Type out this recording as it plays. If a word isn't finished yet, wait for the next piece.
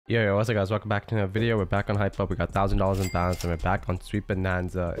Yo, what's up guys, welcome back to another video. We're back on HypeUp. We got $1,000 in balance and we're back on Sweet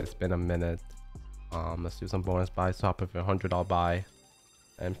Bonanza. It's been a minute. Let's do some bonus buys. Top of a $100 buy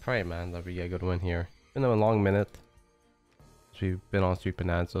and pray, man, that we get a good win here. Been a long minute since we've been on Sweet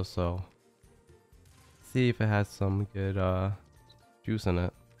Bonanza, so see if it has some good juice in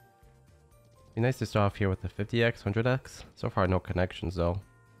it. Be nice to start off here with the 50x, 100x. So far no connections though.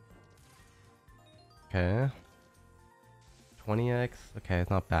 Okay, 20x. Okay,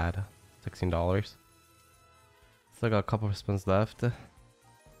 it's not bad. $16. Still got a couple of spins left.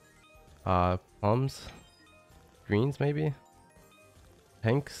 Plums, greens maybe,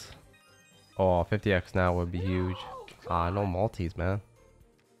 pinks. Oh, 50x now would be huge. No multis, man.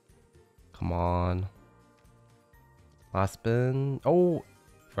 Come on. Last spin. Oh,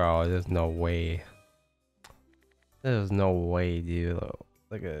 bro, there's no way. There's no way, dude.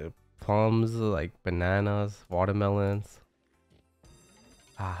 Like plums, like bananas, watermelons.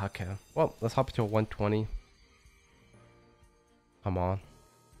 Okay. Well, let's hop into a 120. Come on.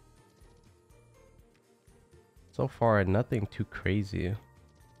 So far, nothing too crazy. In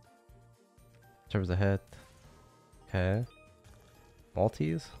terms of hit. Okay.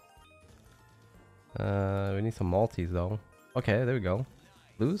 Multis. We need some multis though. Okay, there we go.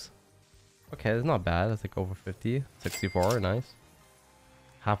 Blues. Okay, it's not bad. It's like over 50. 64, nice.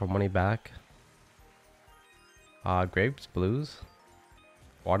 Half our money back. Grapes, blues.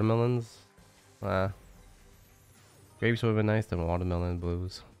 Watermelons. Grapes would have been nice, then watermelon,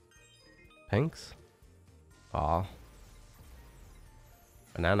 blues. Pinks.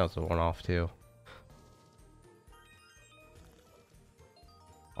 Bananas are one off too.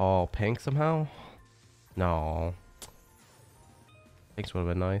 Oh, pink somehow? No. Pinks would have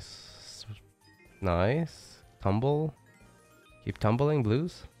been nice. Nice. Tumble. Keep tumbling,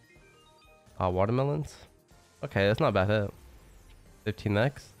 blues. Watermelons. Okay, that's not a bad hit.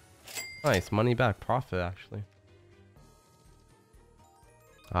 15x. Nice, money back, profit actually.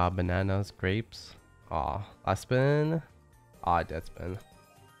 Bananas, grapes. Last spin. Dead spin.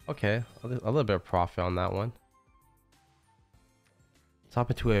 Okay, a little bit of profit on that one. Let's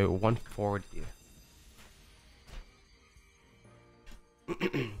hop into a 140.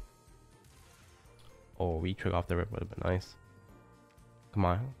 Oh, we trigger off the rip would have been nice. Come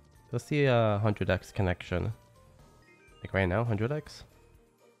on, let's see a 100x connection. Like right now, 100x.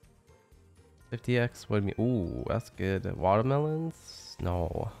 50x would be, ooh, that's good. Watermelons?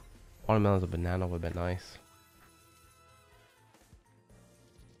 No. Watermelons or banana would be nice.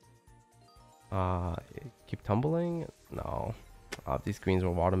 Keep tumbling? No. These greens were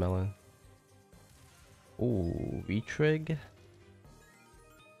watermelon. Ooh, retrig?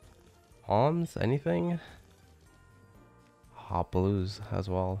 Palms? Anything? Blues as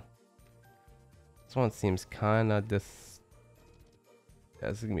well. This one seems kinda yeah,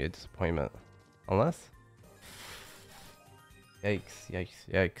 this is gonna be a disappointment. Unless. Yikes, yikes,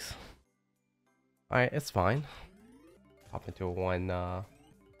 yikes. Alright, it's fine. Hop into a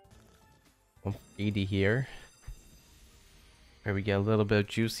 180 here. Where we get a little bit of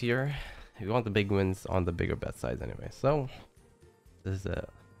juice here. We want the big wins on the bigger bet size anyway. So this is it.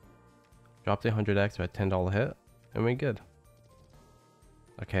 Dropped a 100x for a $10 hit. And we're good.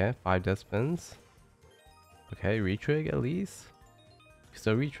 Okay, 5 death spins. Okay, retrig at least.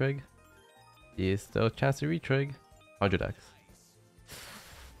 Still retrig. Is still a chance to retrig. 100x.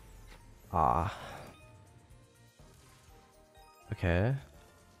 Okay.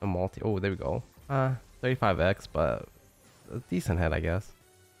 A multi. Oh, there we go. 35x, but a decent hit, I guess.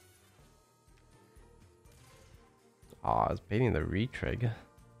 I was baiting the retrig.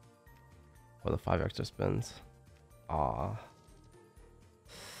 For the 5 extra spins.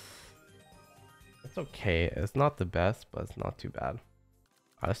 It's okay. It's not the best, but it's not too bad.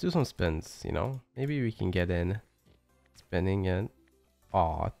 Let's do some spins, you know? Maybe we can get in. Spinning it.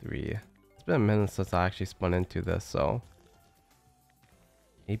 3. It's been a minute since I actually spun into this, so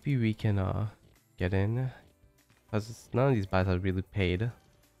maybe we can get in. Because none of these buys have really paid. So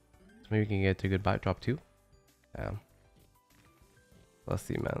maybe we can get to a good buy. Drop 2. Damn. Let's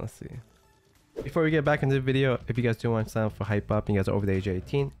see, man. Let's see. Before we get back into the video, if you guys do want to sign up for HypeUp and you guys are over the age of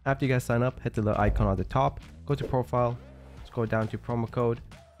 18, after you guys sign up, hit the little icon on the top, go to profile, scroll down to promo code,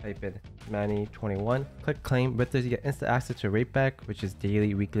 type in Manny21, click claim. With this you get instant access to rate back, which is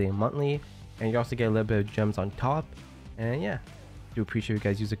daily, weekly, and monthly, and you also get a little bit of gems on top. And yeah, do appreciate you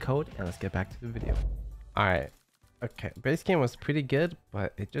guys use the code, and let's get back to the video. Alright, okay, base game was pretty good,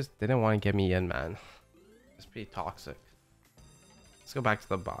 but it just didn't want to get me in, man. It's pretty toxic. Let's go back to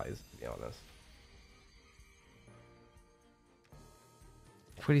the buys, to be honest.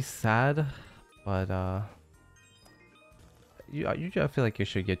 Pretty sad, but Usually I feel like it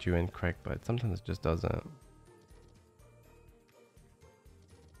should get you in quick, but sometimes it just doesn't.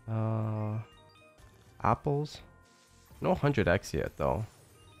 Apples. No 100x yet though.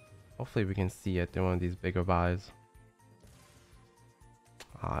 Hopefully we can see it in one of these bigger buys.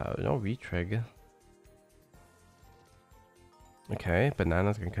 No retrig. Okay,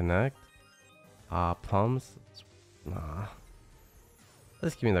 bananas can connect. Plums. Nah.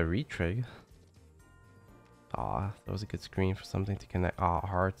 Let's give me the retrig. That was a good screen for something to connect.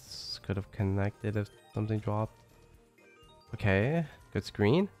 Hearts could have connected if something dropped. Okay, good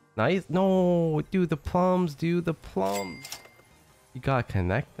screen. Nice. No, dude, the plums, dude, the plums. You gotta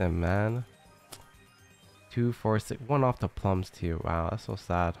connect them, man. 2, 4, 6. One off the plums too. Wow, that's so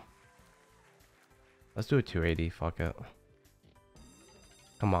sad. Let's do a 280. Fuck it.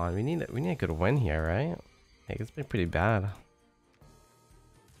 Come on, we need a good win here, right? Hey, it's been pretty bad.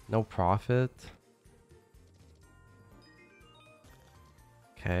 No profit.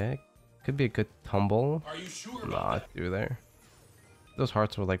 Okay, could be a good tumble. Are you sure? Not through there. Those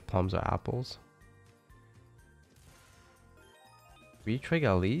hearts were like plums or apples. Retrig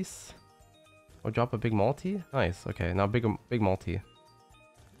at least. Or drop a big multi. Nice. Okay, now big multi.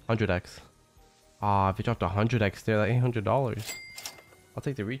 100x. If you dropped 100x there, like $800. I'll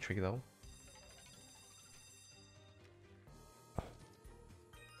take the retrig though.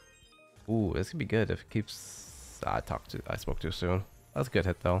 Ooh, this could be good if it keeps. I spoke too soon. That's a good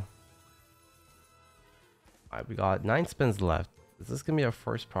hit though. Alright, we got 9 spins left. Is this gonna be our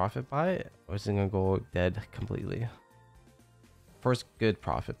first profit buy, or is it gonna go dead completely? First good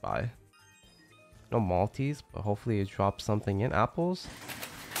profit buy. No multis, but hopefully it drops something in. Apples?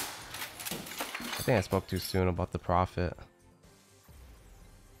 I think I spoke too soon about the profit.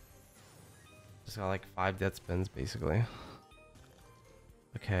 Just got like 5 dead spins basically.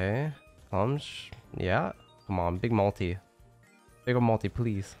 Okay. Plums? Yeah. Come on, big multi. Bigger multi,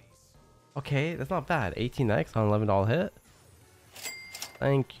 please. Okay, that's not bad. 18x on $11 hit.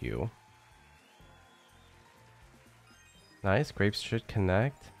 Thank you. Nice. Grapes should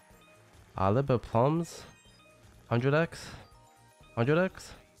connect. A little bit of plums. 100x. 100x.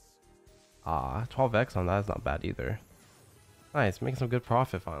 12x on that is not bad either. Nice. Making some good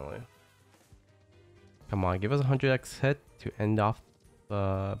profit finally. Come on, give us a 100x hit to end off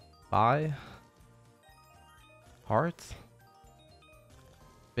the buy. Hearts.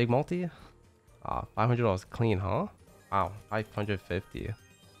 Big multi. $500 clean, huh? Wow, 550. Okay,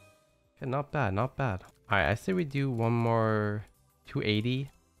 not bad, not bad. Alright, I say we do one more 280,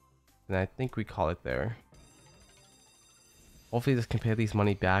 and I think we call it there. Hopefully this can pay these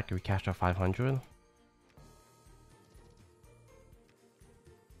money back if we cash out 500.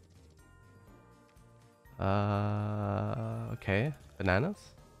 Okay,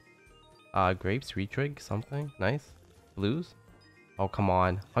 bananas. Grapes, retrig, something, nice. Blues. Oh, come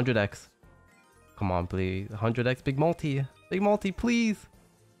on, 100x. Come on, please. 100x, big multi, please.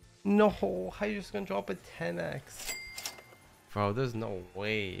 No, how you just gonna drop a 10x? Bro, there's no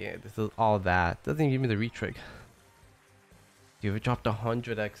way. This is all that. Doesn't even give me the retrig. Dude, we dropped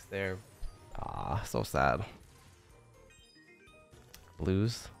 100x there. So sad.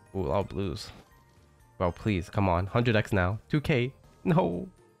 Blues. Ooh, a lot of blues. Bro, please, come on. 100x now. 2k. No.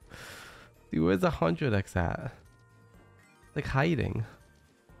 Dude, where's the 100x at? Like hiding.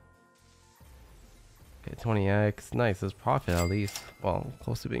 Okay, 20x. Nice. There's profit at least. Well,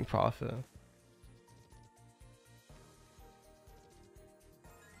 close to being profit.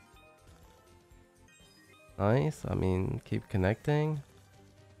 Nice. I mean, keep connecting.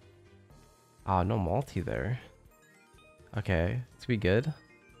 No multi there. Okay, let's be good.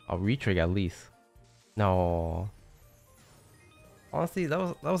 I'll retrig at least. No. Honestly,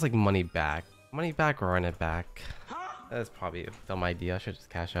 that was like money back. Money back or run it back. That's probably a dumb idea. I should just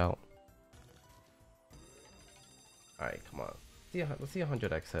cash out. Alright, come on. Let's see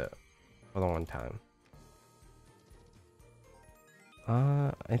 100x hit for the one time.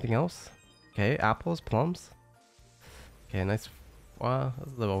 Anything else? Okay, apples, plums. Okay, nice. Wow,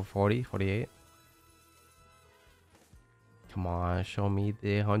 that's a little over 40, 48. Come on, show me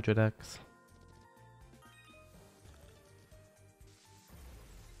the 100x.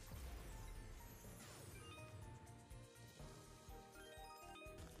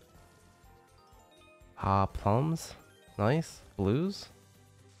 Plums. Nice. Blues.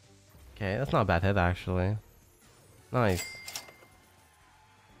 Okay, that's not a bad hit actually. Nice.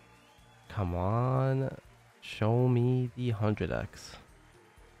 Come on. Show me the 100x.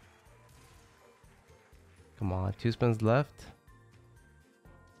 Come on, 2 spins left.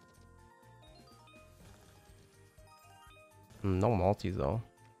 No multis though.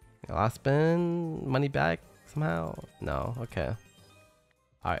 Last spin, money back, somehow? No, okay.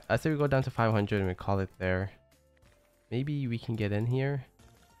 Alright, I say we go down to 500 and we call it there. Maybe we can get in here.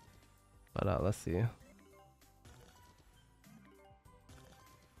 But let's see.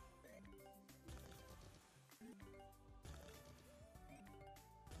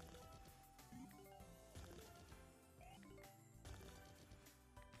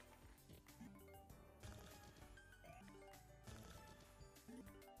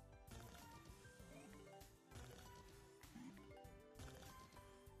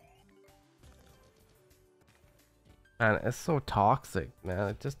 Man, it's so toxic, man.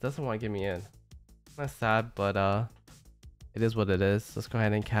 It just doesn't want to get me in. That's sad, but it is what it is. Let's go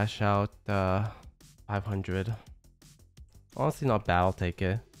ahead and cash out 500. Honestly, not bad. I'll take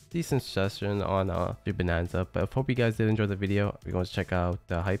it. Decent suggestion on BONANZA. But I hope you guys did enjoy the video. If you want to check out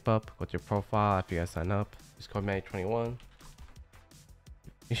the HypeUp, go to your profile after you guys sign up. Use code May21.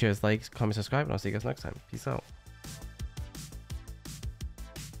 Make sure you guys like, comment, subscribe, and I'll see you guys next time. Peace out.